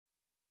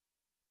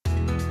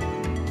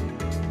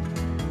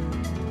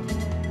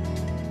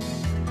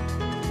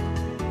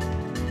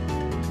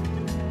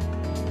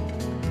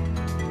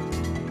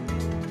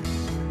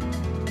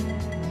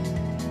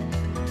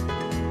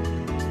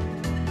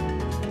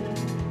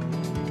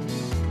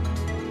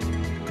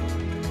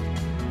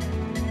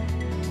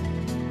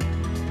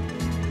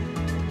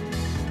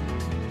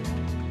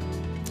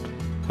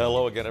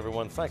Hello again,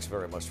 everyone. Thanks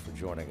very much for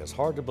joining us.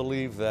 Hard to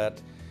believe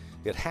that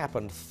it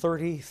happened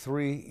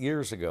 33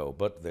 years ago,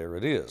 but there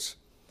it is,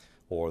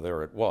 or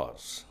there it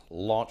was.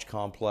 Launch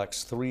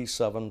Complex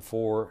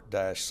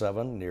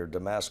 374-7 near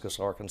Damascus,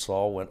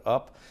 Arkansas, went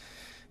up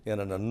in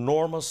an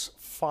enormous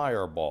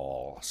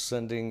fireball,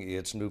 sending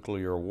its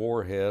nuclear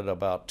warhead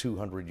about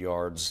 200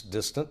 yards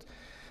distant,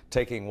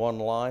 taking one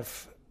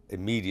life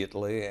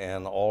immediately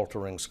and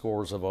altering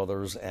scores of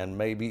others, and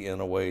maybe in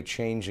a way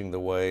changing the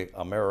way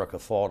America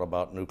thought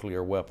about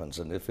nuclear weapons.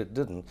 And if it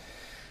didn't,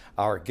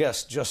 our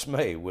guest just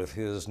may with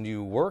his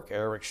new work,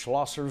 Eric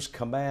Schlosser's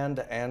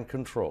Command and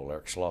Control.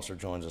 Eric Schlosser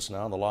joins us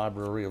now in the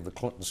library of the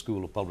Clinton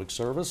School of Public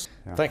Service.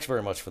 Yeah. Thanks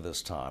very much for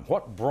this time.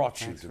 What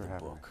brought you to the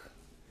book,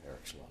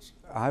 Eric Schlosser?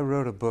 I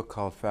wrote a book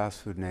called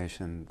Fast Food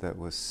Nation that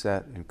was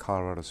set in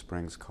Colorado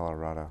Springs,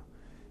 Colorado.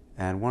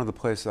 And one of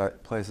the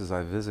places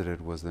I visited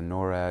was the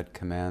NORAD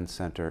Command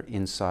Center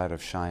inside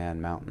of Cheyenne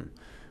Mountain,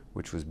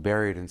 which was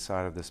buried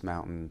inside of this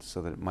mountain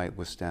so that it might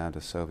withstand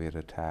a Soviet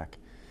attack.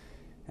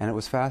 And it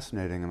was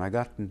fascinating, and I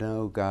got to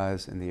know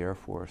guys in the Air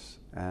Force.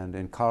 And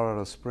in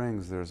Colorado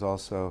Springs, there's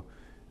also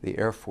the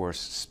Air Force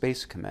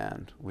Space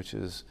Command, which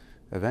is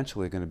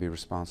eventually going to be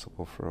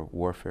responsible for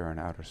warfare in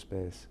outer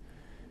space.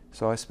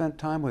 So I spent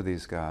time with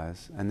these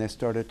guys, and they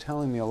started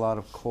telling me a lot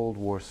of Cold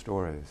War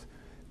stories,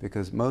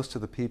 because most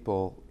of the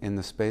people in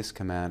the Space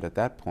Command at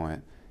that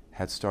point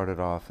had started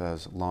off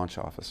as launch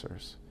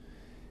officers.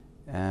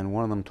 And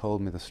one of them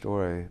told me the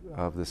story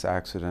of this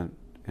accident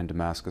in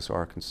Damascus,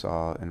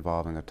 Arkansas,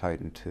 involving a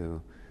Titan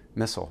II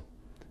missile.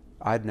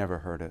 I'd never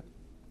heard it.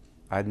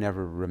 I'd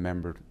never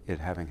remembered it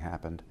having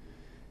happened.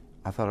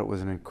 I thought it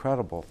was an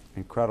incredible,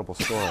 incredible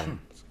story.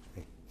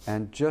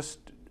 And just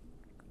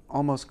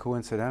almost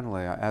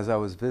coincidentally, as I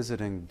was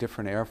visiting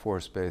different Air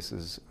Force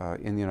bases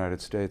in the United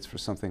States for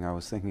something I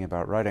was thinking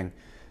about writing,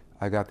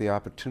 I got the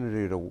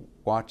opportunity to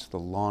watch the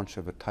launch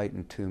of a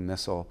Titan II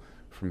missile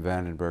from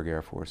Vandenberg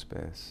Air Force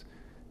Base.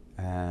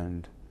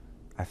 And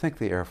I think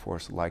the Air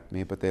Force liked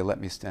me, but they let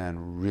me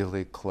stand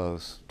really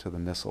close to the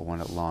missile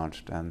when it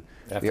launched. And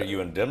after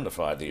you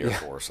indemnified the Air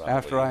Force,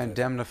 after I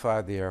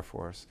indemnified the Air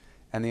Force.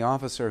 And the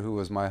officer who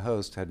was my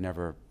host had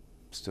never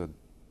stood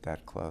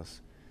that close.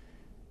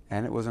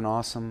 And it was an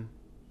awesome,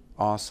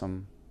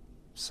 awesome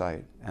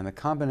sight. And the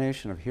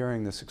combination of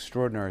hearing this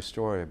extraordinary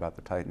story about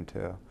the Titan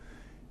II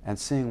and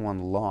seeing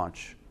one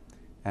launch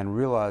and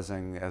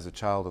realizing as a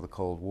child of the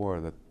Cold War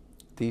that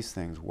these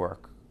things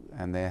work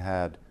and they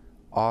had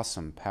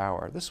awesome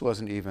power. This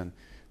wasn't even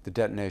the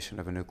detonation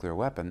of a nuclear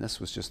weapon. This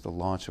was just the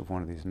launch of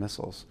one of these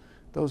missiles.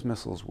 Those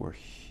missiles were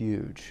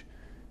huge,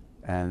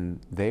 and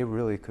they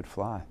really could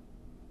fly.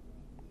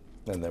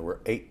 And there were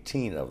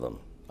 18 of them.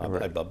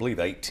 I believe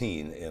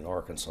 18 in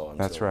Arkansas until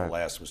That's right. The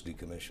last was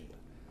decommissioned.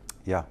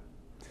 Yeah.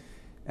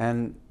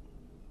 And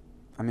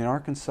I mean,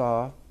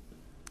 Arkansas,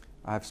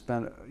 I've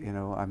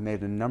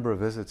made a number of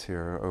visits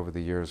here over the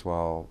years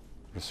while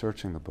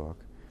researching the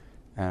book.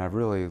 And I've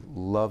really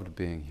loved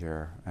being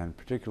here, and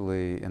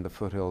particularly in the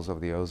foothills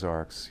of the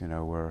Ozarks,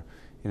 we're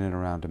in and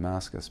around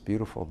Damascus,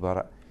 beautiful.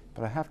 But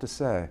I have to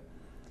say,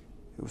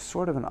 it was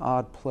sort of an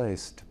odd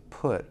place to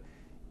put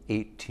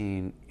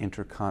 18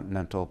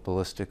 intercontinental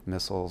ballistic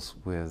missiles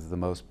with the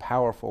most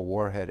powerful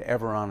warhead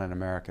ever on an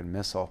American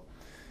missile.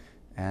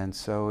 And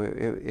so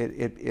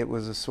it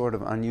was a sort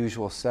of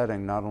unusual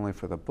setting, not only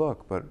for the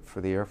book, but for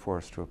the Air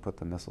Force to have put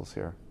the missiles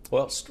here.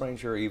 Well, it's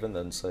stranger even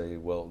than, say,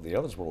 well, the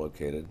others were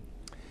located.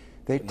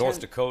 North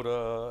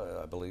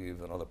Dakota, I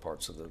believe, and other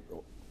parts of the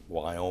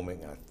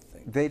Wyoming, I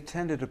think. They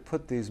tended to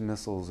put these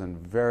missiles in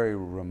very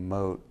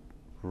remote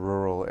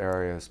rural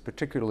areas,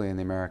 particularly in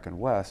the American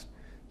West,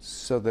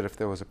 so that if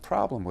there was a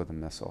problem with a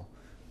missile,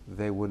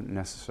 they wouldn't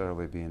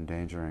necessarily be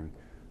endangering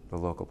the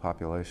local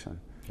population.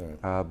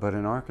 Right. But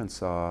in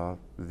Arkansas,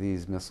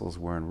 these missiles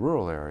were in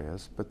rural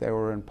areas, but they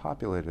were in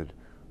populated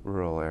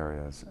rural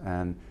areas.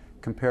 And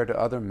compared to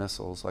other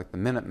missiles, like the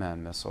Minuteman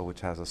missile,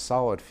 which has a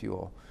solid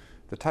fuel,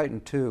 the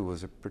Titan II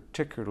was a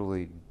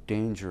particularly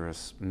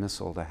dangerous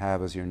missile to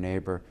have as your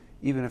neighbor,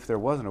 even if there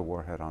wasn't a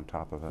warhead on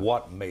top of it.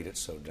 What made it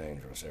so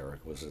dangerous,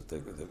 Eric? Was it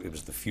it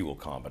was the fuel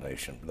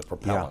combination, the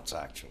propellants,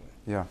 actually?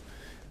 Yeah.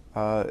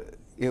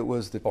 It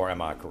was the... Or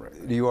am I correct?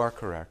 You are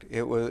correct.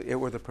 It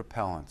were the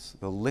propellants,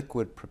 the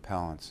liquid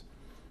propellants.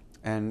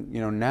 And,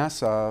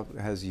 NASA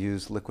has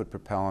used liquid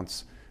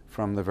propellants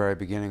from the very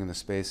beginning of the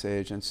space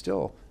age and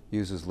still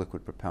uses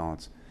liquid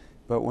propellants.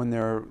 But when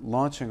they're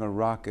launching a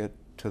rocket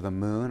to the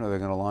moon, or they're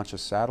going to launch a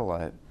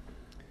satellite,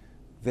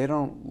 they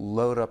don't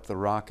load up the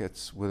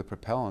rockets with the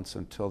propellants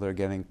until they're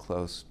getting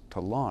close to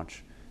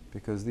launch,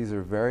 because these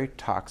are very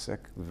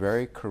toxic,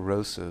 very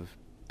corrosive,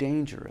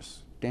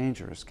 dangerous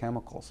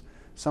chemicals.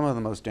 Some of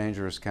the most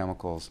dangerous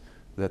chemicals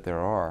that there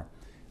are.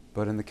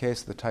 But in the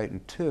case of the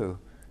Titan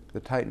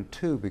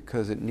II,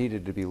 because it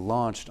needed to be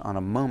launched on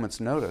a moment's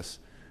notice,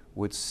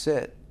 would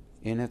sit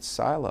in its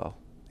silo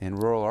in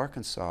rural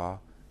Arkansas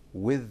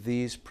with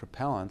these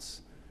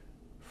propellants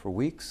for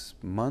weeks,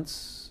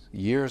 months,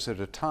 years at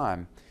a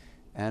time.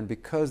 And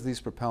because these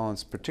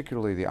propellants,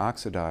 particularly the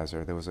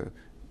oxidizer, there was a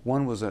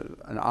One was an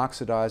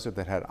oxidizer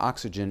that had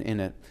oxygen in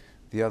it.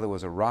 The other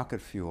was a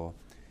rocket fuel.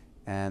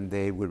 And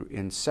they were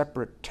in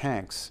separate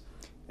tanks.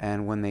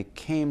 And when they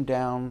came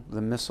down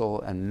the missile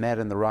and met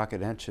in the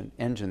rocket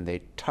engine,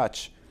 they'd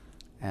touch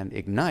and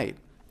ignite.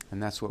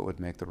 And that's what would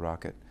make the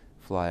rocket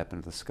fly up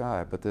into the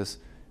sky. But this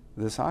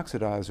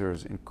oxidizer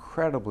is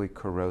incredibly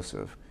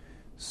corrosive.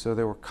 So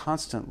there were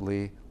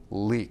constantly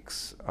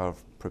leaks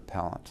of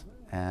propellant.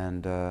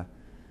 And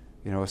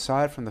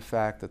aside from the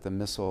fact that the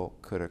missile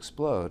could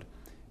explode,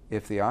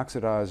 if the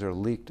oxidizer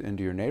leaked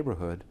into your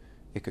neighborhood,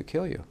 it could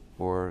kill you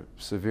or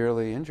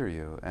severely injure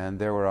you. And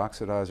there were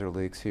oxidizer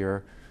leaks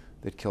here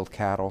that killed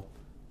cattle,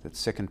 that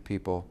sickened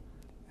people.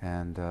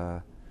 And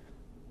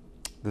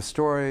the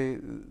story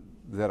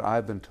that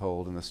I've been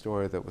told and the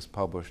story that was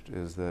published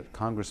is that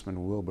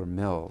Congressman Wilbur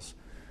Mills,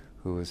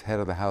 who was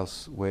head of the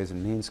House Ways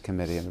and Means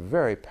Committee and a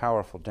very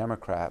powerful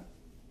Democrat,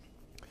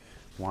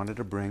 wanted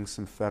to bring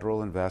some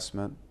federal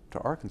investment to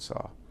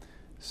Arkansas.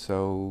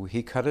 So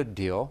he cut a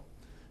deal,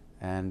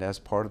 and as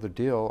part of the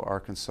deal,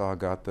 Arkansas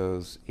got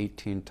those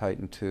 18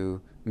 Titan II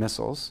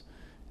missiles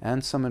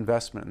and some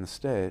investment in the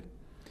state.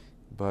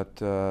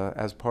 But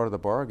as part of the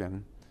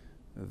bargain,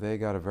 they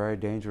got a very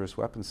dangerous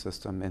weapon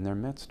system in their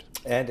midst.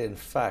 And in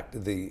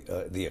fact,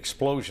 the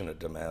explosion at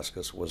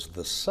Damascus was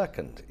the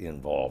second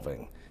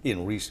involving,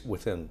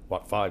 within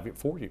what, 4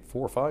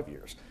 or 5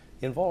 years,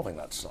 involving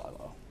that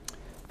silo.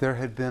 There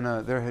had been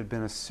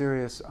a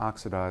serious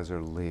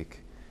oxidizer leak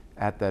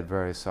at that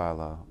very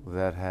silo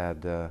that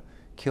had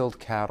killed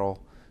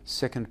cattle,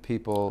 sickened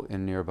people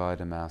in nearby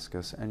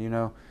Damascus,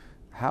 and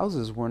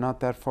houses were not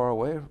that far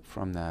away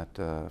from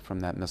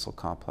that missile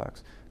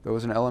complex. There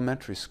was an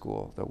elementary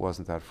school that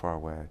wasn't that far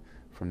away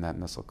from that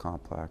missile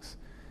complex,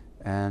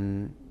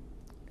 and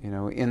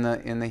in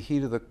the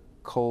heat of the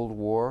Cold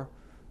War,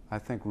 I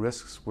think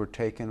risks were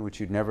taken which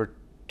you'd never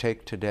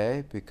take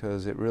today,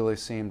 because it really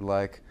seemed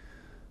like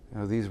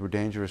these were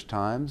dangerous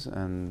times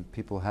and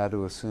people had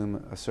to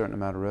assume a certain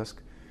amount of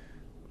risk.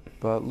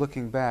 But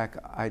looking back,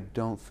 I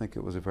don't think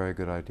it was a very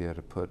good idea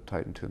to put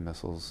Titan II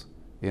missiles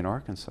in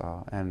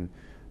Arkansas, and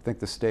I think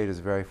the state is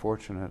very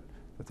fortunate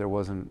that there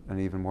wasn't an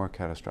even more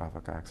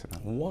catastrophic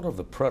accident. One of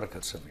the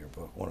predicates of your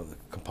book, one of the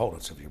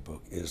components of your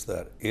book, is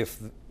that if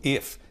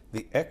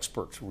the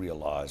experts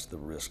realized the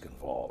risk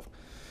involved,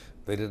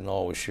 they didn't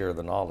always share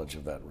the knowledge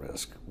of that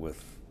risk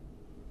with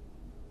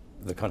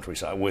the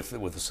countryside, with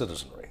the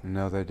citizenry.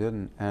 No, they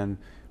didn't. And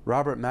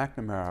Robert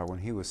McNamara, when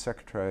he was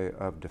Secretary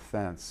of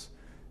Defense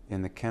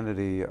in the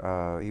Kennedy,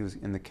 he was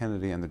in the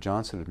Kennedy and the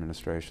Johnson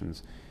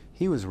administrations,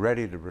 he was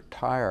ready to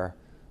retire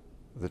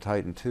the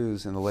Titan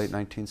IIs in the late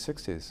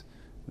 1960s.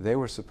 They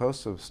were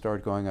supposed to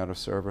start going out of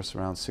service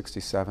around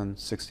 67,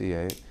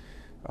 68.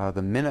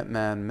 The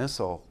Minuteman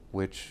missile,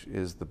 which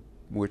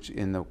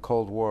in the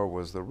Cold War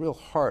was the real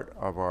heart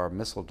of our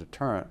missile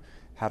deterrent,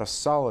 had a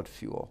solid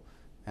fuel.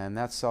 And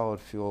that solid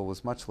fuel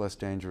was much less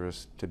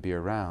dangerous to be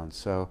around.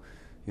 So,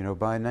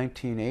 by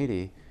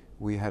 1980,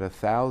 we had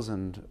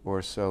 1,000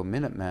 or so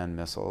Minuteman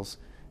missiles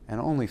and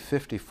only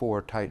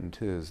 54 Titan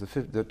IIs.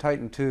 The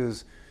Titan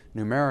IIs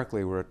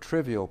numerically were a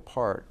trivial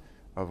part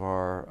of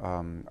our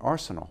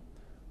arsenal.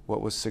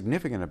 What was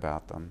significant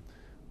about them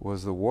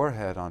was the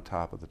warhead on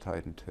top of the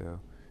Titan II.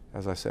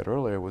 As I said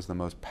earlier, was the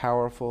most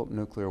powerful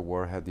nuclear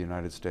warhead the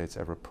United States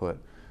ever put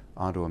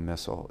onto a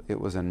missile. It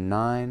was a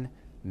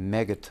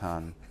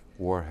 9-megaton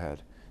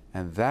warhead.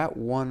 And that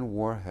one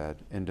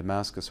warhead in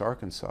Damascus,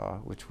 Arkansas,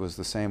 which was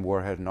the same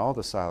warhead in all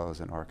the silos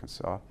in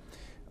Arkansas,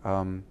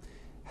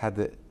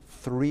 had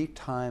 3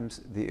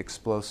 times the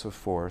explosive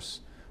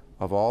force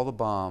of all the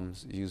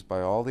bombs used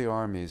by all the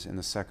armies in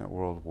the Second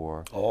World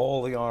War.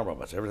 All the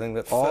armaments, everything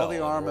that fell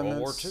in World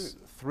War II.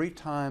 3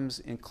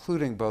 times,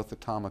 including both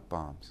atomic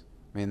bombs.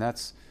 I mean,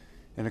 that's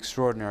an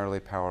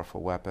extraordinarily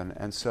powerful weapon.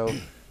 And so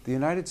the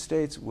United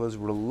States was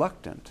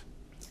reluctant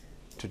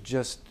to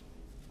just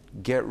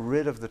get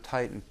rid of the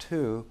Titan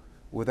II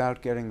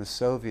without getting the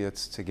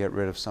Soviets to get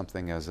rid of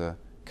something as a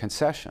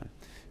concession.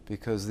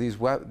 Because these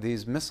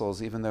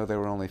missiles, even though they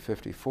were only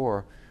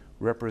 54,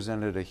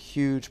 represented a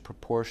huge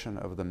proportion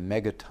of the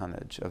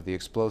megatonnage of the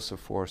explosive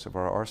force of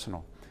our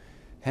arsenal.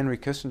 Henry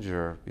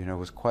Kissinger,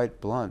 was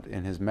quite blunt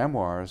in his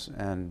memoirs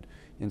and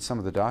in some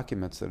of the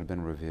documents that have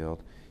been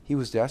revealed. He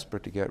was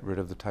desperate to get rid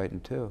of the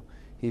Titan II.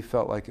 He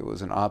felt like it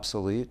was an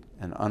obsolete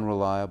and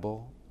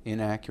unreliable,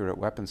 inaccurate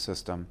weapon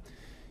system.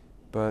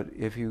 But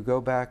if you go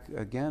back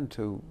again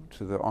to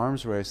the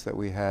arms race that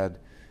we had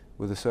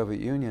with the Soviet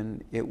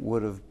Union, it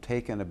would have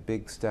taken a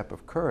big step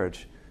of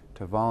courage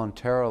to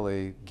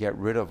voluntarily get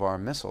rid of our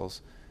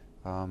missiles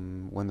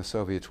when the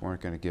Soviets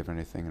weren't going to give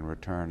anything in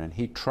return. And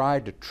he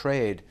tried to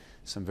trade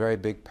some very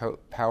big,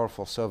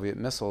 powerful Soviet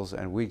missiles,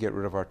 and we'd get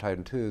rid of our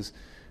Titan IIs,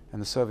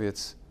 and the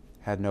Soviets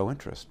had no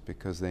interest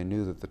because they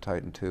knew that the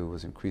Titan II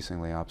was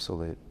increasingly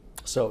obsolete.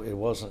 So it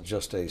wasn't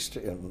just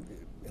in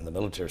the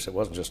military, so it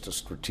wasn't just a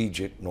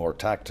strategic nor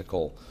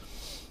tactical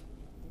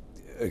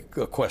a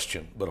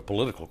question, but a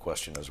political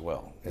question as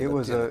well. In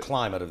the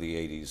climate of the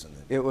 80s and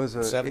the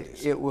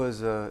 70s.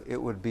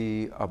 It would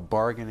be a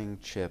bargaining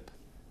chip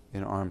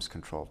in arms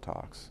control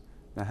talks.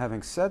 Now,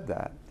 having said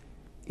that,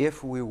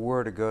 if we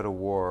were to go to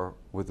war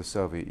with the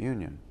Soviet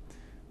Union,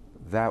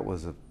 that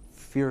was a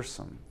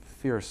fearsome,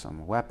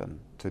 fearsome weapon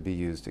to be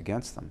used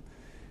against them.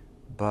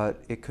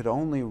 But it could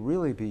only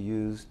really be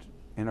used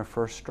in a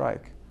first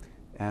strike.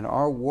 And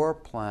our war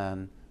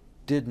plan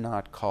did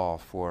not call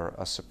for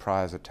a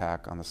surprise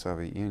attack on the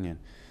Soviet Union.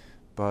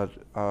 But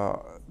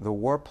the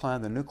war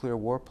plan, the nuclear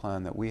war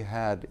plan that we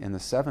had in the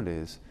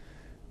 70s,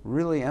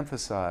 really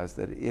emphasized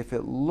that if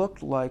it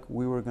looked like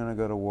we were going to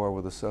go to war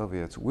with the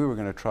Soviets, we were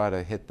going to try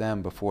to hit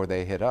them before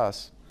they hit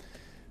us.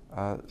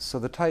 So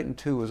the Titan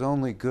II was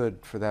only good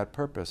for that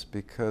purpose,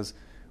 because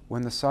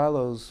when the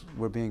silos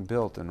were being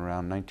built in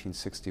around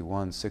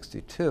 1961,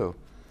 62,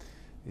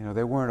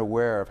 they weren't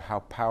aware of how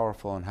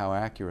powerful and how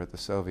accurate the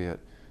Soviet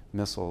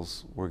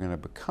missiles were going to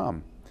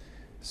become.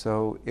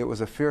 So it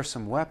was a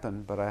fearsome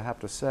weapon, but I have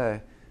to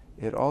say,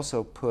 it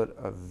also put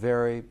a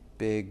very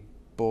big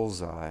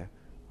bullseye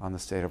on the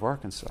state of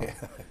Arkansas. Yeah,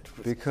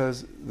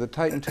 because the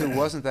Titan II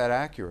wasn't that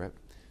accurate,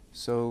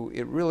 so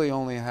it really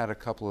only had a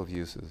couple of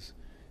uses.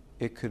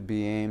 It could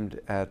be aimed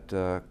at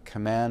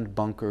command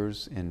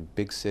bunkers in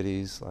big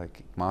cities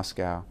like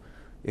Moscow.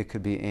 It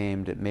could be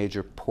aimed at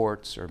major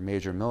ports or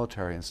major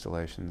military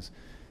installations.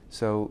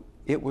 So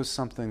it was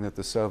something that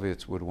the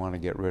Soviets would want to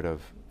get rid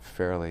of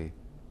fairly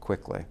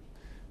quickly.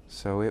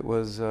 So it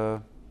was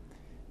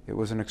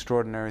an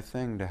extraordinary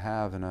thing to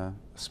have in a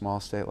small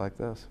state like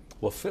this.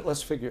 Well,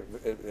 let's figure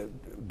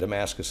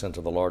Damascus into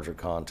the larger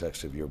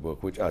context of your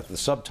book, which the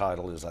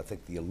subtitle is, I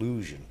think, The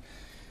Illusion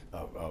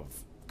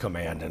of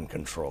Command and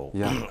Control,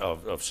 yeah.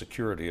 of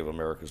security of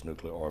America's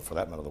nuclear, or for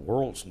that matter, the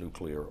world's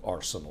nuclear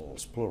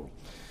arsenals, plural.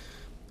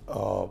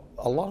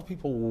 A lot of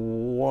people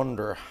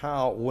wonder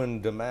how,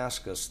 when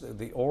Damascus,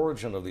 the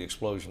origin of the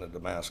explosion at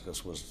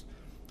Damascus was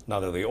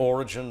neither the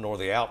origin nor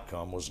the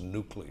outcome was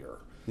nuclear.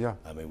 Yeah.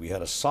 I mean, we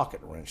had a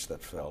socket wrench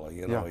that fell.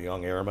 A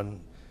young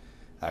airman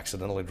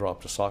accidentally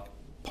dropped a socket,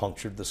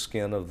 punctured the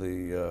skin of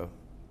the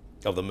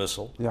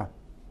missile. Yeah.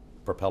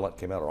 Propellant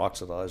came out, or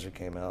oxidizer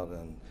came out,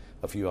 and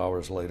a few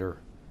hours later,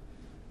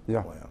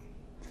 yeah. Well,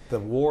 the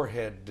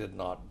warhead did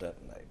not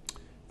detonate.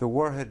 The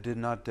warhead did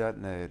not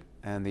detonate,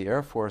 and the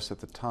Air Force at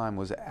the time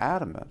was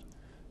adamant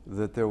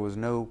that there was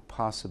no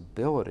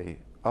possibility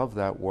of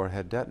that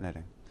warhead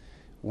detonating.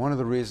 One of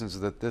the reasons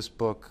that this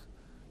book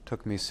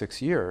took me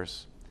 6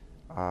 years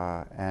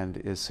and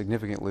is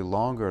significantly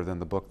longer than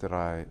the book that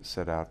I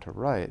set out to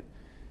write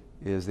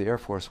is the Air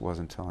Force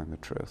wasn't telling the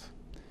truth.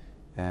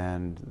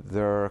 And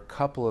there are a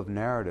couple of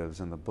narratives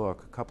in the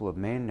book, a couple of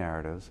main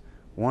narratives.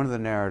 One of the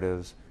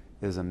narratives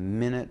is a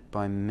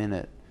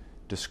minute-by-minute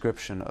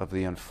description of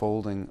the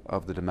unfolding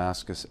of the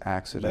Damascus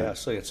accident. May I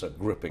say it's a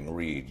gripping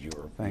read?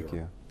 Thank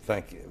you.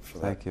 Thank you for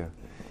that. Thank you.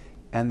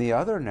 And the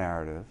other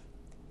narrative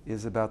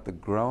is about the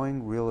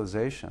growing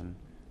realization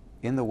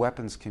in the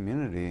weapons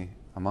community,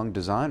 among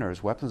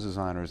designers, weapons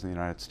designers in the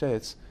United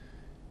States,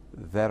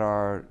 that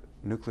our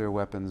nuclear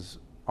weapons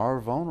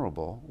were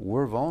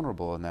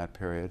vulnerable in that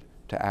period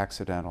to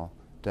accidental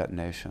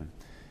detonation.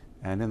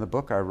 And in the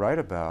book I write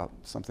about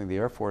something the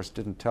Air Force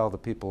didn't tell the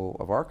people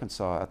of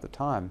Arkansas at the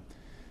time,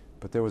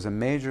 but there was a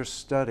major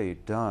study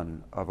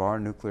done of our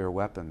nuclear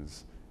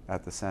weapons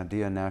at the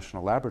Sandia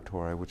National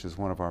Laboratory, which is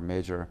one of our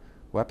major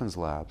weapons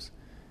labs,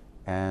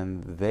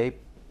 and they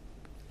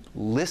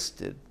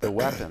listed the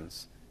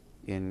weapons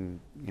in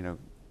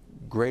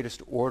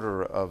greatest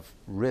order of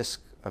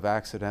risk of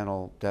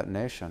accidental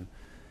detonation,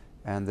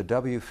 and the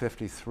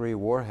W-53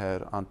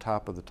 warhead on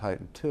top of the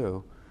Titan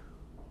II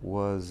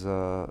was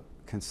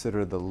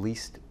considered the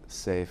least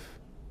safe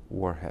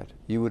warhead.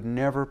 You would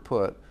never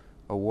put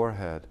a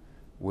warhead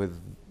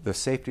with the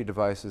safety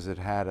devices it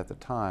had at the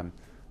time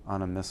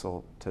on a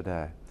missile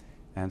today.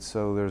 And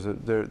so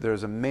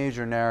there's a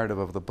major narrative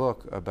of the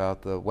book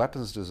about the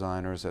weapons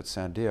designers at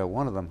Sandia,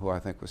 one of them who I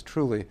think was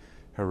truly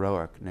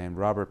heroic, named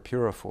Robert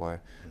Purifoy,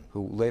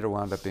 who later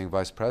wound up being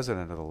vice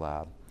president of the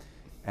lab,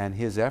 and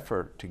his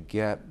effort to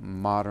get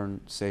modern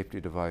safety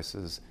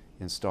devices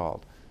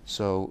installed.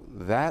 So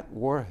that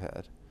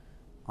warhead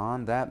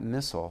on that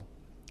missile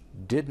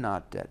did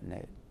not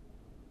detonate,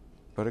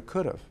 but it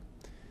could have.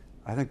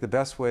 I think the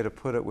best way to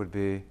put it would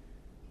be,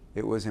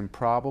 it was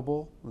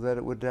improbable that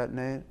it would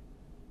detonate,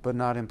 but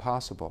not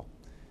impossible.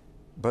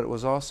 But it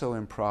was also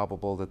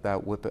improbable that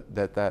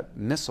that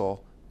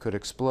missile could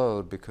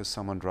explode because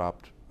someone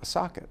dropped a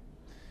socket.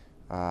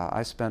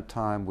 I spent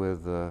time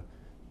with the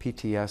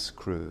PTS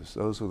crews.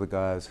 Those were the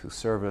guys who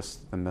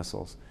serviced the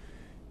missiles.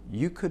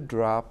 You could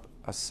drop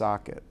a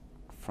socket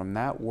from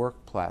that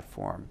work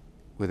platform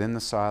within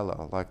the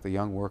silo, like the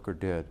young worker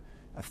did,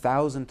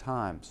 1,000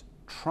 times,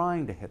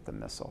 trying to hit the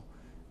missile,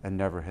 and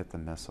never hit the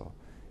missile.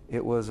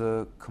 It was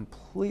a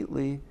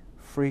completely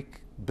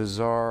freak,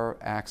 bizarre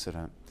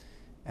accident,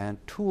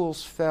 and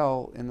tools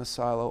fell in the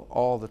silo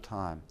all the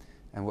time.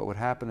 And what would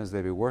happen is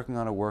they'd be working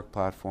on a work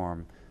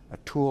platform, a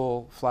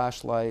tool,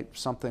 flashlight,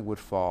 something would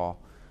fall.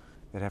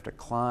 They'd have to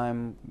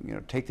climb,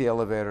 take the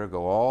elevator,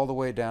 go all the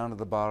way down to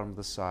the bottom of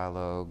the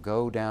silo,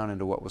 go down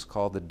into what was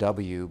called the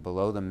W,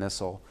 below the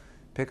missile,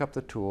 pick pick up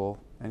the tool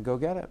and go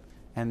get it.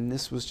 And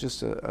this was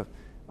just a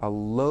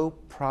low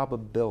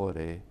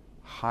probability,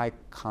 high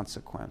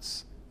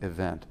consequence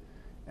event.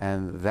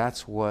 And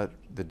that's what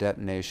the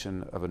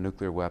detonation of a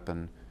nuclear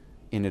weapon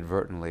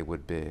inadvertently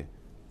would be.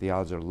 The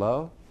odds are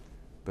low,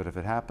 but if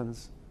it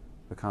happens,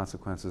 the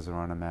consequences are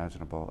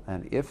unimaginable.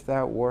 And if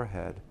that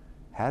warhead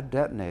had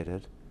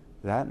detonated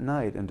that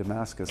night in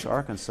Damascus,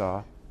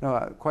 Arkansas,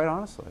 no, quite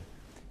honestly,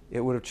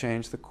 it would have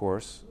changed the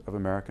course of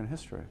American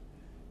history.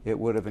 It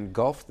would have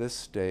engulfed this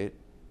state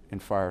in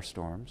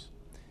firestorms.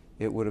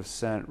 It would have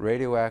sent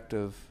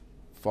radioactive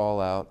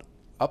fallout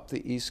up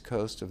the east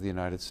coast of the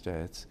United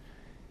States.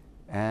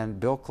 And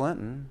Bill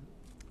Clinton,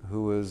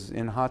 who was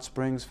in Hot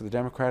Springs for the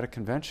Democratic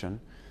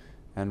Convention,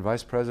 and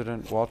Vice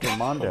President Walter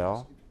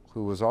Mondale,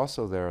 who was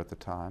also there at the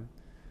time,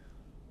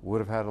 would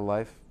have had a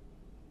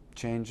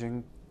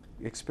life-changing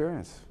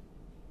experience.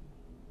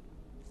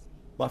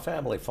 My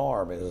family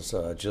farm is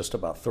just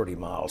about 30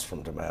 miles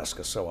from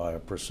Damascus, so I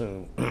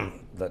presume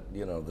that,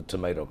 you know, the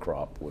tomato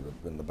crop would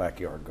have been, the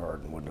backyard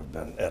garden would have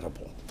been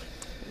edible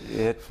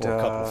for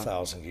a couple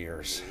thousand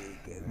years.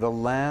 The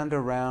land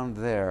around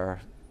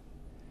there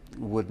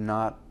would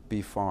not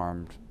be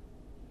farmed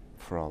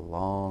for a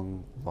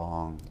long,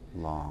 long,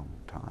 long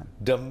time.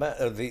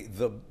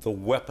 The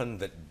weapon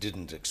that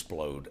didn't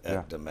explode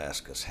at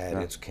Damascus had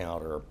its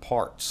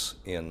counterparts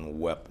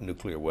in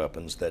nuclear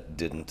weapons that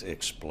didn't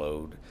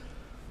explode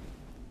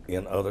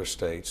in other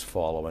states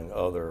following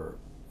other.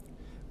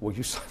 Well,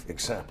 you saw the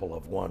example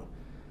of one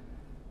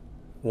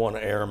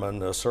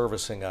airman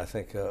servicing, I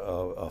think,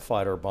 a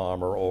fighter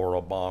bomber or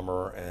a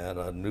bomber, and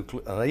an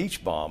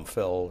H bomb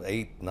fell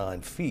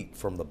 8-9 feet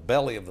from the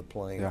belly of the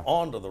plane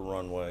onto the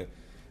runway,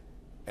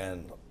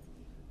 and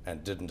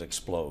didn't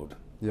explode.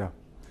 Yeah, I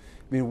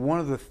mean, one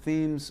of the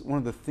themes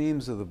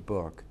of the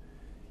book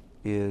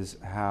is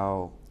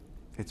how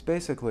it's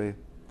basically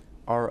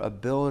our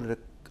ability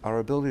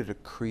to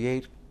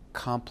create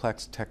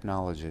complex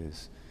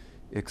technologies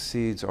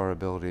exceeds our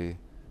ability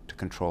to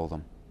control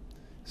them.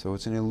 So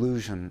it's an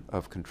illusion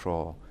of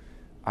control.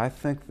 I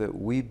think that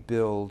we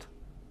build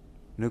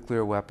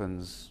nuclear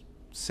weapons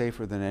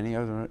safer than any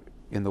other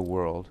in the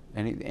world,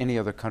 any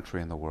other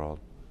country in the world.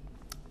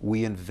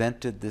 We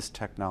invented this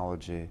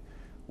technology.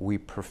 We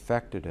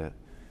perfected it.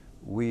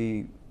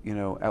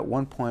 At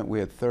one point we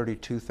had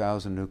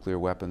 32,000 nuclear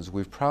weapons.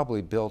 We've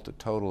probably built a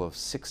total of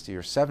 60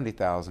 or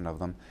 70,000 of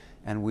them,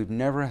 and we've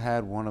never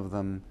had one of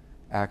them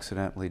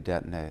accidentally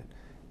detonate.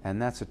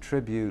 And that's a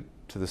tribute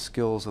to the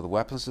skills of the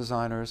weapons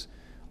designers.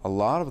 A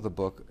lot of the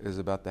book is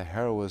about the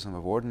heroism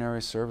of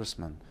ordinary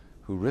servicemen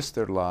who risked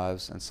their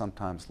lives and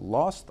sometimes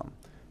lost them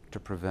to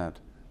prevent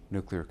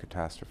nuclear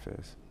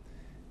catastrophes.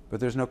 But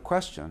there's no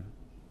question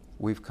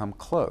we've come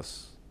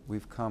close.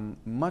 We've come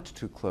much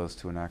too close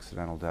to an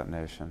accidental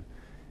detonation,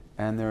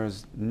 and there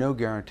is no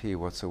guarantee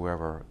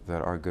whatsoever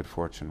that our good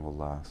fortune will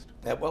last.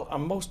 Well,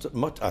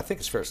 I think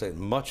it's fair to say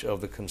much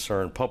of the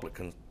concern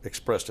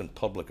expressed in the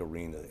public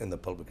arena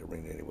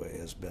anyway,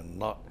 has been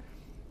not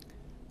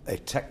a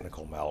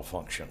technical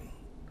malfunction,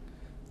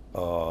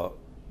 the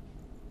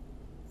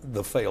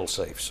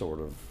fail-safe sort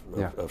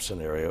of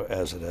scenario,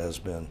 as it has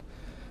been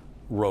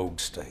rogue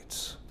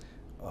states,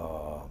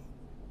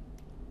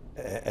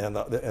 and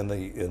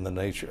the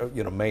nature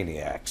of,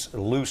 maniacs,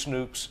 loose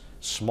nukes,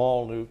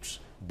 small nukes,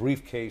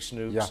 briefcase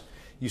nukes. Yeah.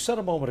 You said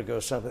a moment ago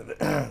something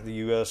that the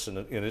U.S. in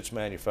its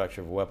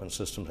manufacture of weapon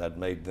systems had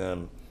made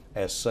them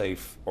as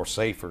safe or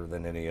safer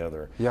than any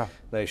other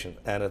nation.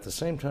 And at the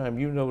same time,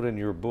 you note in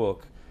your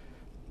book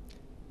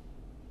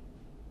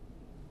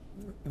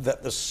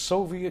that the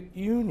Soviet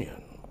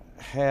Union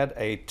had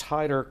a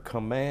tighter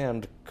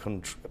command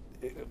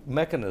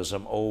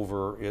mechanism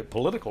over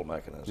political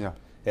mechanism,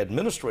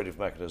 administrative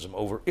mechanism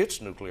over its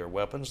nuclear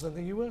weapons than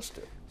the U.S.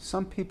 did.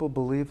 Some people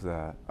believe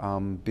that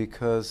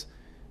because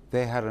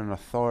they had an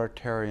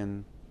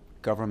authoritarian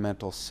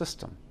governmental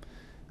system.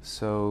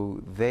 So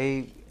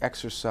they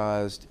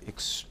exercised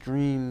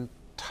extreme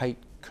tight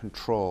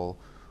control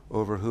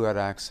over who had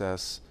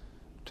access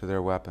to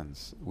their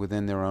weapons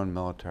within their own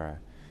military.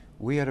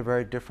 We had a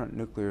very different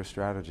nuclear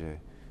strategy.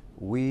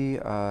 We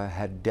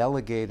had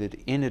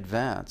delegated in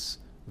advance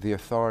the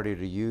authority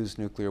to use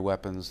nuclear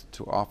weapons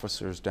to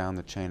officers down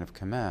the chain of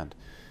command.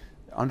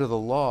 Under the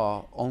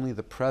law, only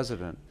the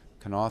president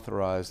can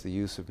authorize the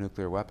use of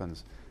nuclear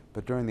weapons.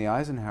 But during the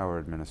Eisenhower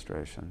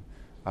administration,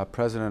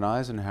 President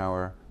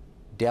Eisenhower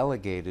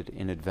delegated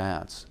in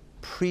advance,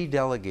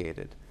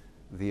 pre-delegated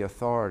the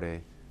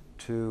authority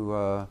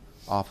to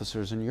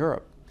officers in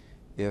Europe.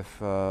 If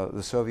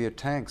the Soviet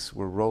tanks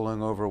were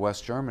rolling over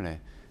West Germany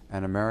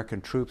and American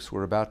troops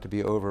were about to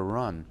be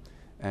overrun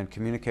and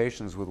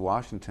communications with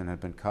Washington had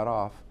been cut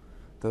off,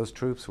 those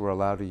troops were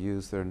allowed to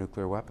use their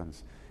nuclear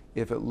weapons.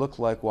 If it looked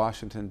like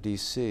Washington,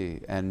 D.C.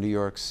 and New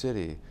York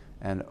City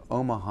and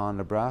Omaha,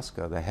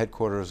 Nebraska, the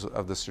headquarters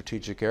of the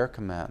Strategic Air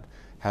Command,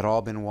 had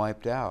all been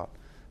wiped out,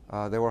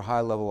 there were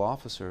high-level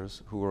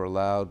officers who were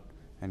allowed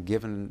and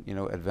given,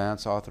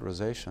 advance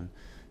authorization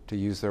to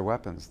use their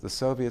weapons. The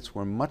Soviets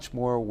were much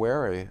more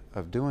wary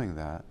of doing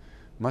that,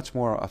 much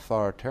more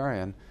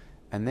authoritarian,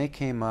 and they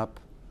came up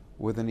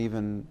with an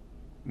even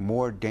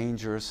more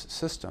dangerous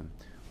system.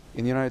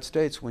 In the United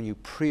States, when you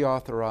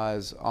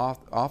pre-authorize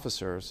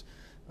officers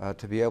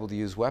to be able to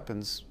use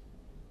weapons,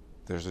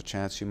 there's a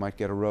chance you might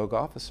get a rogue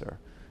officer.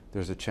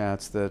 There's a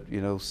chance that,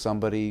 you know,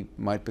 somebody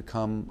might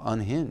become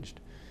unhinged.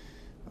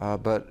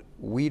 But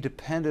we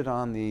depended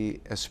on the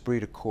esprit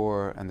de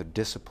corps and the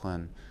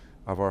discipline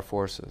of our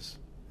forces,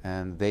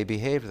 and they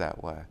behaved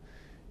that way.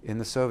 In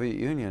the Soviet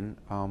Union,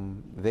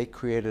 they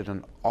created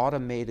an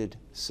automated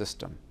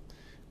system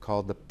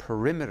called the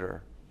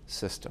perimeter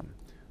system,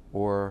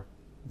 or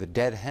the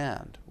dead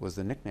hand was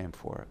the nickname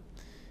for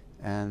it.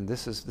 And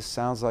this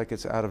sounds like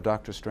it's out of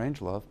Dr.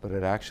 Strangelove, but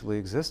it actually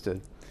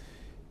existed.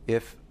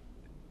 If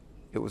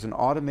it was an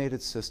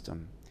automated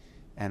system,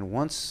 and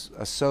once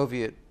a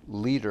Soviet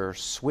leader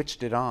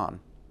switched it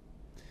on,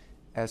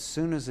 as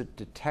soon as it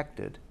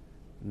detected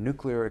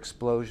nuclear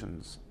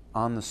explosions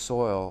on the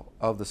soil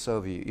of the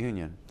Soviet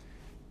Union,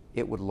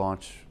 it would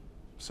launch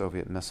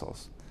Soviet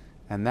missiles.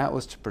 And that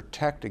was to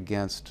protect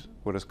against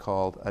what is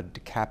called a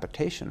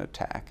decapitation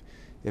attack.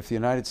 If the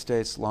United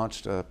States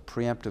launched a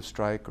preemptive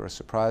strike or a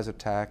surprise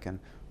attack and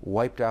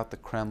wiped out the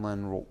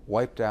Kremlin,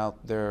 wiped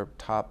out their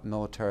top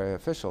military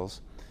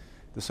officials,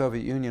 the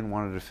Soviet Union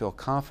wanted to feel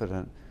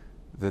confident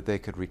that they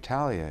could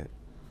retaliate.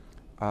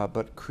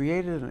 But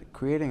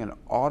creating an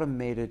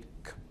automated,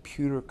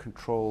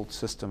 computer-controlled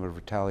system of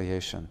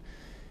retaliation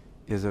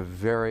is a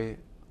very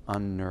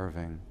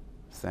unnerving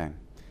thing.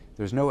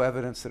 There's no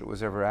evidence that it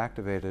was ever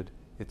activated.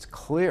 It's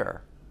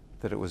clear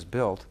that it was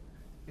built.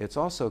 It's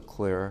also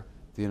clear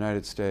the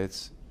United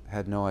States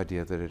had no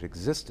idea that it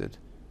existed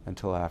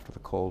until after the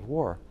Cold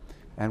War.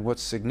 And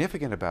what's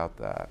significant about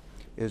that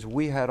is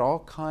we had all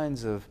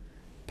kinds of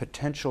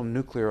potential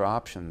nuclear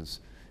options.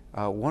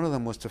 One of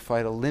them was to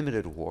fight a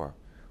limited war.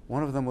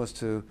 One of them was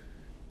to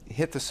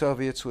hit the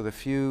Soviets with a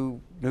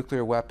few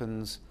nuclear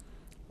weapons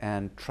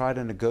and try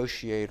to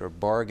negotiate or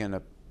bargain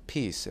a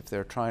peace if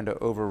they're trying to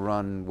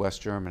overrun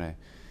West Germany.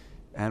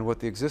 And what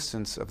the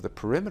existence of the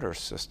perimeter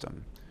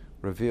system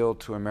revealed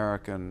to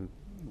American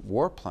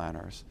war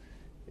planners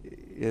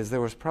is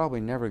there was probably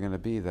never going to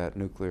be that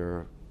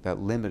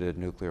limited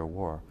nuclear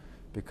war,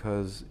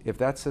 because if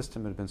that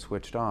system had been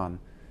switched on,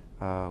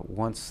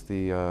 once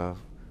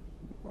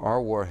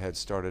our warheads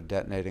started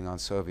detonating on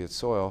Soviet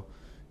soil,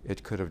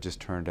 it could have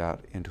just turned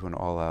out into an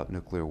all-out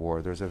nuclear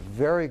war. There's a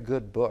very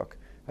good book,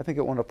 I think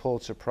it won a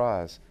Pulitzer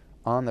Prize,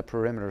 on the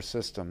perimeter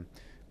system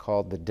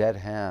called The Dead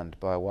Hand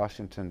by a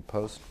Washington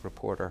Post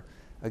reporter.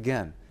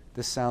 Again,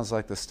 this sounds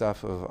like the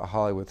stuff of a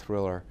Hollywood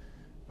thriller.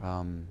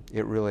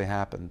 It really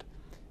happened.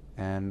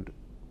 And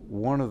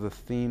one of the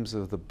themes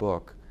of the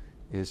book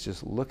is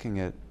just looking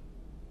at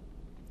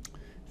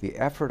the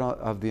effort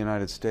of the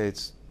United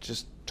States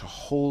just to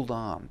hold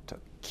on, to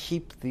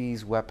keep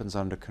these weapons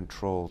under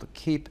control, to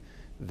keep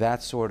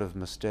that sort of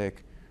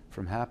mistake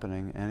from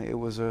happening. And it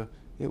was a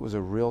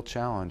real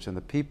challenge. And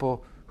the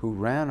people who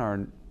ran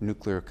our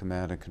nuclear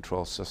command and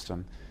control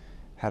system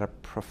had a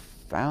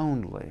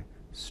profoundly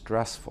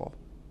stressful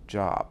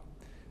job.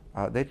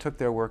 They took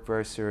their work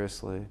very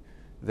seriously.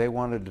 They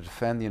wanted to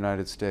defend the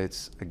United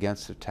States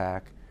against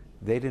attack.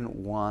 They didn't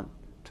want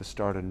to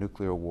start a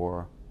nuclear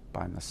war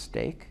by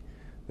mistake.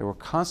 There were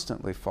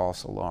constantly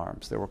false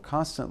alarms. There were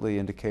constantly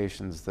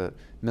indications that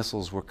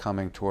missiles were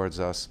coming towards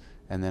us,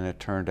 and then it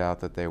turned out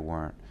that they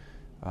weren't.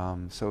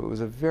 So it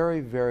was a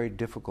very, very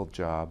difficult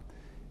job.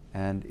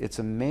 And it's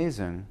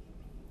amazing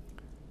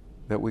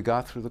that we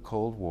got through the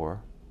Cold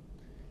War,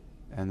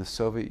 and the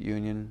Soviet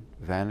Union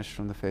vanished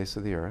from the face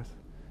of the earth,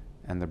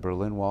 and the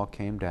Berlin Wall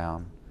came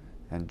down,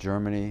 and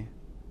Germany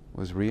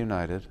was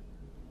reunited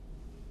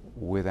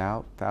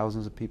without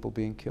thousands of people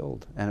being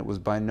killed. And it was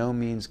by no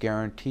means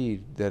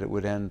guaranteed that it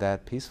would end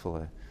that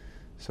peacefully.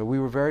 So we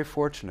were very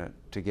fortunate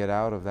to get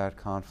out of that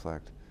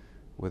conflict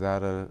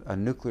without a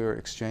nuclear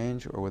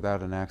exchange or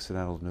without an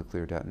accidental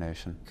nuclear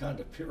detonation.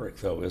 Kind of Pyrrhic,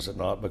 though, is it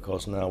not?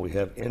 Because now we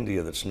have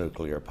India that's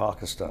nuclear,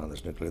 Pakistan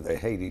that's nuclear. They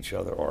hate each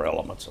other, or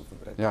elements of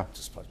it. Yeah.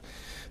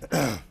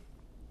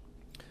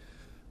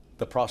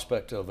 The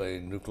prospect of a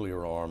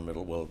nuclear arm,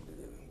 well,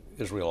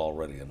 Israel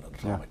already an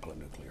atomic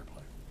nuclear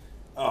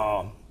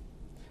plant.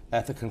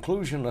 At the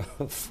conclusion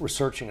of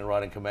researching and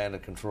writing Command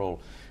and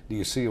Control, do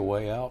you see a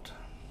way out?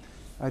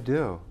 I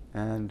do.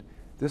 And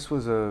this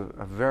was a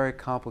very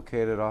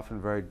complicated,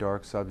 often very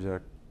dark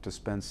subject to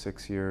spend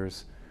 6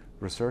 years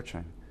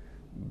researching.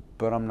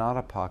 But I'm not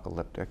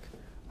apocalyptic.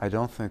 I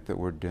don't think that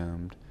we're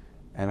doomed.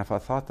 And if I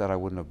thought that, I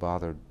wouldn't have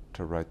bothered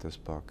to write this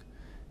book.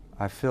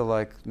 I feel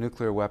like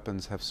nuclear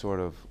weapons have sort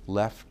of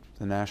left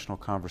the national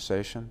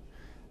conversation.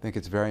 I think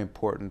it's very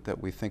important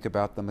that we think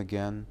about them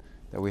again,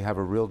 that we have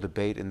a real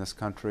debate in this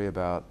country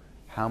about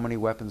how many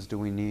weapons do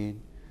we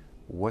need,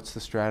 what's the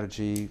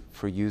strategy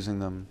for using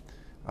them,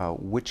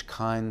 which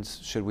kinds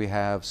should we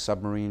have,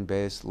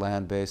 submarine-based,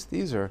 land-based.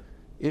 These are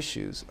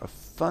issues of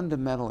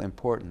fundamental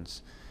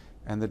importance,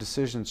 and the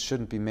decisions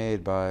shouldn't be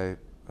made by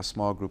a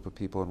small group of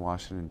people in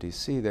Washington,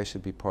 D.C. They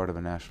should be part of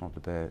a national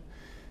debate.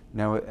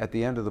 Now, at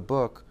the end of the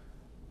book,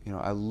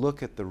 I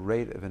look at the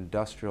rate of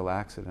industrial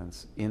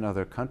accidents in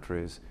other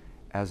countries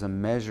as a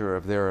measure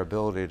of their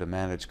ability to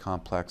manage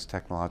complex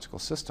technological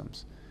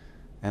systems.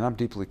 And I'm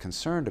deeply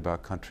concerned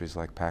about countries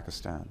like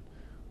Pakistan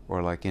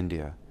or like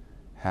India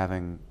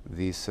having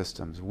these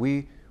systems.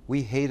 We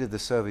hated the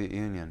Soviet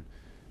Union,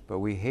 but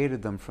we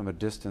hated them from a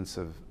distance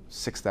of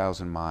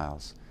 6,000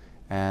 miles.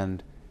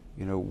 And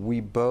we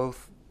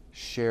both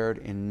shared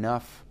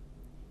enough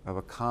of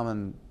a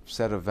common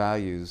set of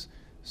values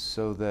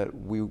so that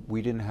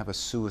we didn't have a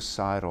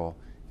suicidal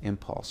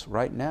impulse.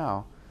 Right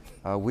now,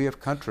 we have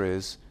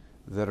countries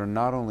that are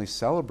not only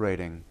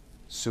celebrating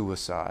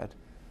suicide,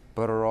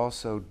 but are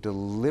also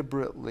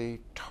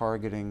deliberately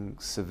targeting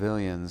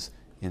civilians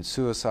in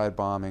suicide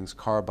bombings,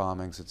 car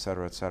bombings, et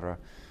cetera, et cetera.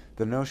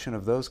 The notion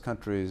of those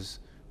countries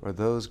or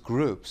those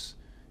groups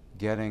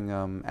getting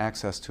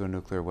access to a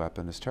nuclear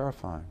weapon is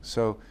terrifying.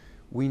 So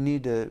we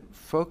need to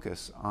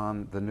focus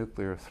on the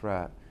nuclear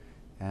threat,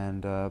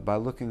 and by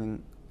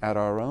looking at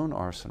our own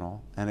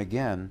arsenal, and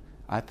again,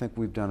 I think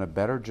we've done a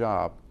better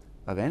job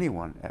of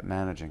anyone at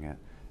managing it.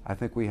 I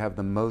think we have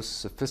the most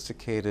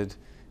sophisticated,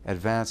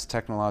 advanced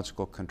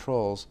technological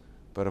controls,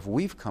 but if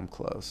we've come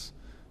close,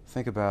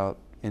 think about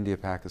India,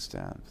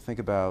 Pakistan. Think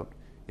about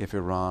if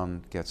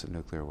Iran gets a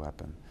nuclear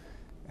weapon.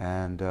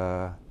 And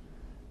a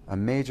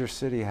major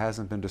city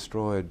hasn't been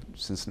destroyed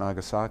since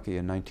Nagasaki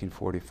in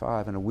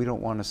 1945, and we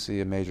don't want to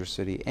see a major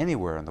city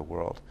anywhere in the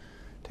world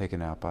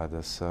taken out by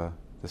this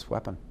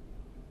weapon.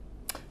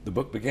 The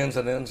book begins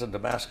and ends in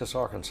Damascus,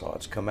 Arkansas.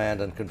 It's Command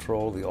and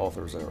Control. The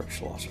author is Eric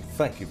Schlosser.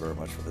 Thank you very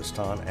much for this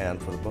time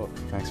and for the book.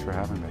 Thanks for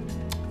having me.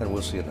 And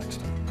we'll see you next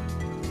time.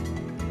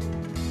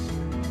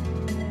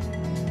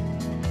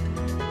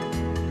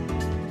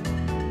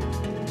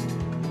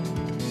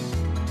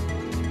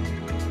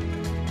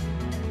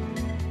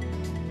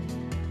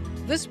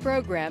 This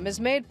program is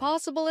made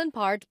possible in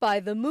part by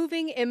the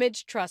Moving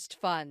Image Trust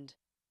Fund.